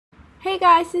Hey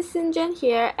guys, it's Sinjin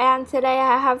here, and today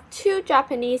I have two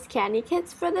Japanese candy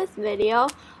kits for this video,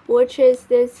 which is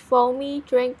this foamy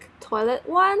drink toilet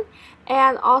one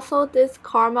and also this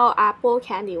caramel apple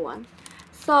candy one.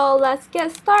 So let's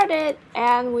get started,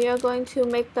 and we are going to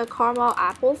make the caramel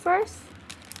apple first.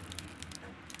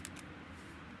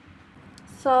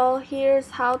 So here's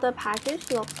how the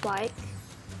package looks like.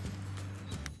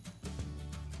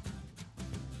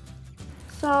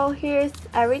 So here's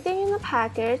everything in the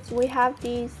package. We have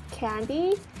these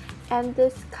candies and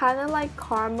this kind of like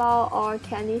caramel or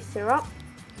candy syrup.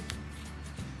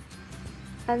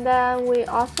 And then we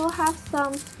also have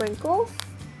some sprinkles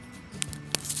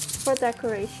for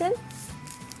decoration.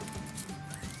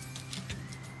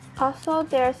 Also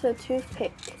there's a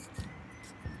toothpick.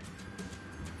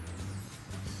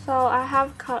 So I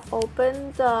have cut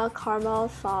open the caramel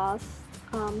sauce.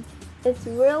 It's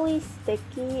really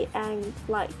sticky and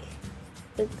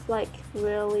it's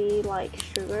really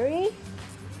sugary.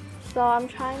 So I'm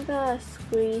trying to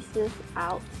squeeze this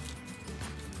out.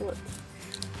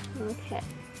 Okay,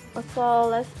 so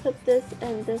let's put this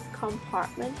in this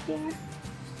compartment here.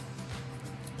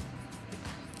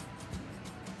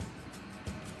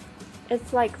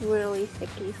 It's like really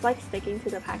sticky. It's like sticking to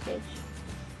the package.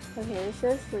 Okay, let's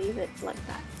just leave it like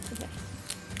that. Okay.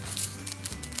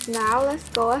 Now let's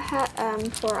go ahead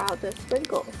and pour out the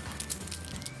sprinkles.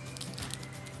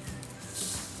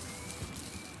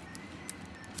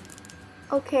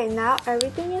 Okay, now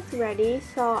everything is ready,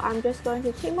 so I'm just going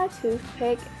to take my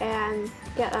toothpick and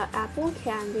get an apple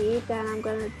candy. Then I'm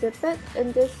going to dip it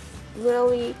in this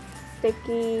really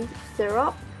sticky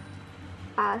syrup.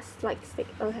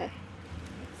 Okay.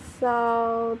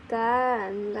 So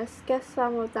then let's get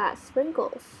some of that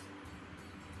sprinkles.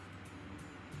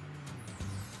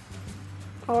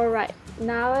 Alright,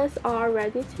 now it's all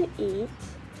ready to eat.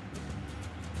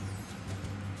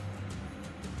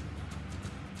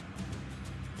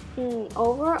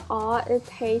 Overall, it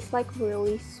tastes like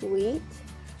really sweet,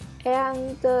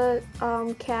 and the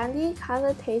candy kind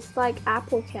of tastes like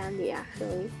apple candy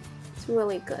actually. It's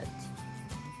really good.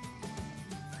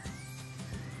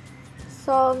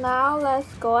 So now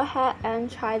let's go ahead and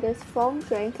try this foam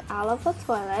drink out of the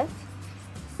toilet.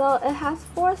 So it has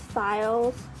 4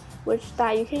 styles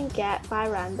that you can get by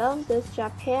random. This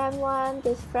Japan one,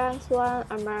 this France one,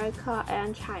 America,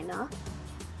 and China.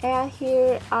 And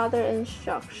here are the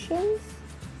instructions.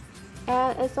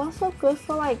 And it's also good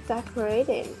for like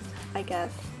decorating, I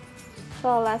guess.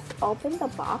 So let's open the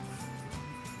box.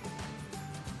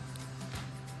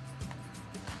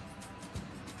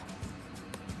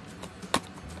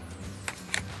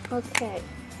 Okay.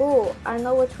 Oh, I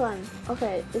know which one.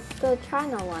 Okay, it's the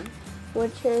China one,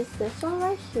 which is this one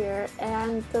right here,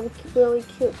 and the really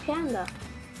cute panda.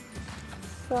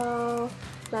 So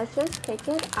let's just take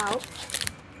it out.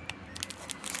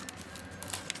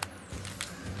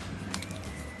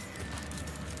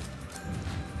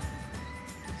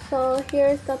 So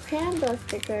here's the panda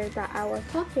sticker that I was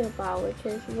talking about, which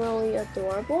is really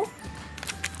adorable.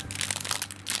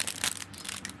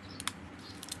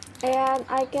 And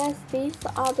I guess these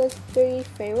are the 3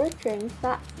 favorite drinks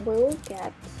that we will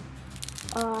get.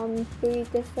 3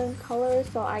 different colors,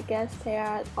 so I guess they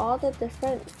are all the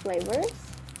different flavors.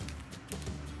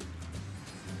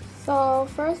 So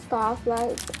first off,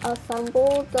 let's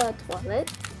assemble the toilet.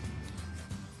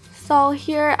 So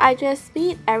here I just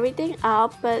speed everything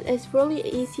up, but it's really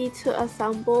easy to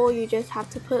assemble. You just have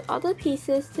to put all the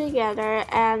pieces together,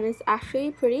 and it's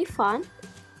actually pretty fun.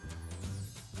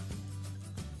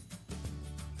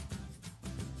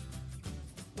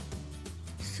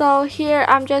 So here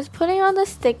I'm just putting on the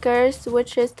stickers,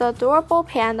 which is the adorable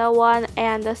panda one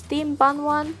and the steam bun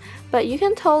one, but you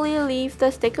can totally leave the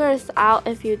stickers out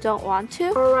if you don't want to.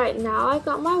 Alright, now I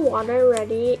got my water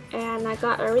ready, and I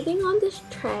got everything on this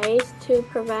tray to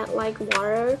prevent like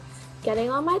water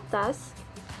getting on my desk.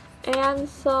 And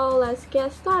so let's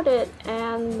get started,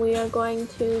 and we are going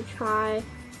to try,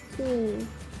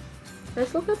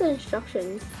 let's look at the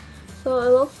instructions. So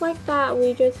it looks like that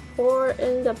we just pour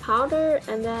in the powder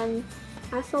and then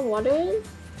add some water in.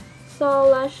 So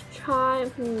let's try,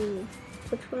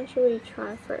 which one should we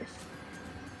try first?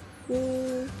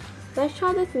 Let's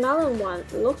try this melon one.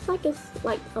 It looks like it's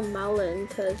like a melon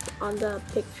because on the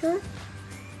picture.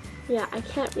 Yeah, I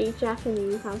can't read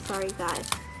Japanese, I'm sorry guys.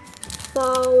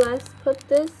 So let's put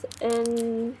this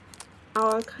in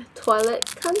our toilet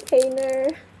container.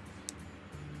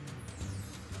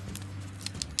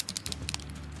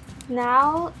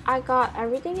 Now I got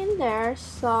everything in there,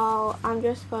 so I'm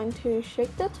just going to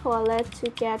shake the toilet to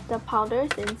get the powders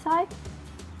inside.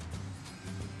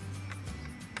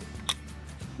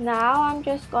 Now I'm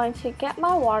just going to get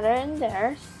my water in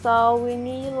there. So we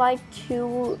need like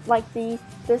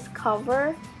this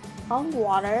cover of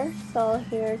water. So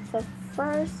here's the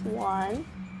first one.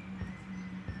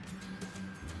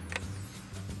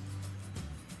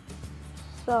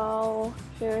 So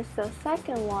here's the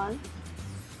second one.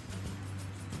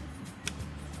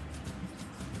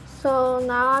 So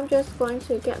now I'm just going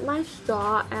to get my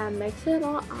straw and mix it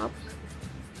all up.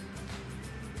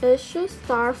 It should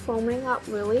start foaming up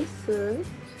really soon.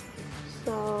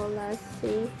 So let's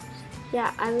see.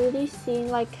 Yeah, I'm really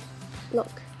seeing like, look,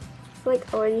 it's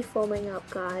like already foaming up,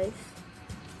 guys.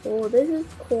 Oh, this is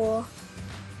cool.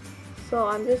 So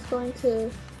I'm just going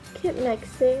to keep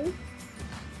mixing.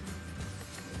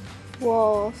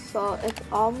 Whoa, so it's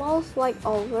almost like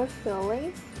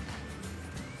overfilling.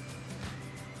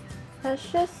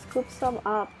 Let's just scoop some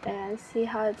up and see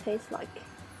how it tastes like.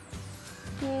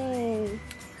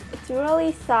 It's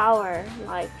really sour,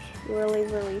 like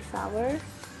really sour.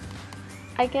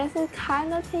 I guess it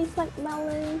kind of tastes like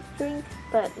melon drink,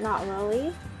 but not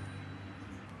really.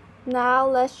 Now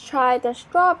let's try the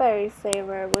strawberry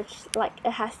flavor, which like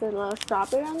it has a little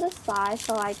strawberry on the side,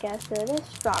 so I guess it is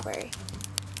strawberry.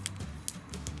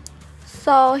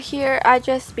 So here I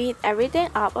just beat everything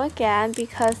up again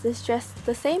because it's just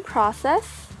the same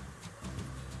process.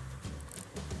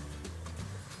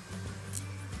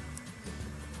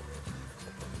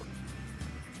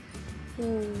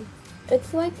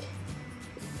 It's like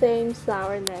same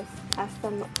sourness as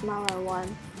the melon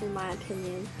one in my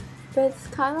opinion, but it's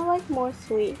kind of like more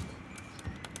sweet.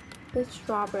 The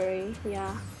strawberry,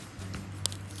 yeah.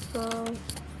 So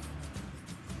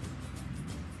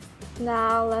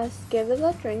now let's give it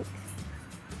a drink.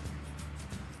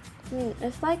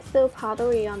 It's like still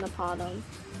powdery on the bottom.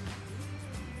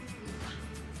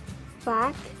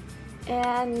 Back.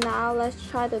 And now let's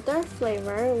try the third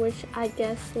flavor, which I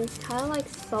guess is kind of like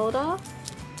soda.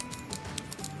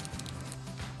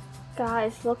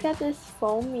 Guys, look at this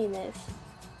foaminess.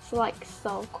 It's like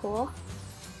so cool.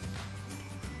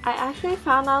 I actually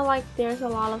found out like there's a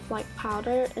lot of like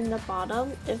powder in the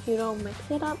bottom if you don't mix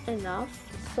it up enough.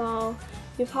 So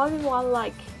you probably want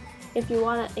like, if you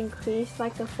want to increase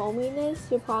like the foaminess,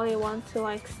 you probably want to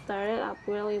like stir it up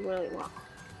really well.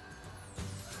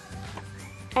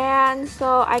 And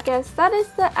so I guess that is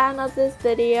the end of this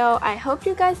video. I hope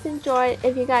you guys enjoyed.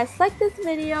 If you guys like this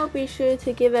video, be sure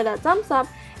to give it a thumbs up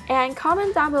and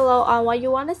comment down below on what you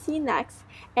want to see next.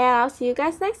 And I'll see you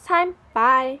guys next time.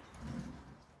 Bye!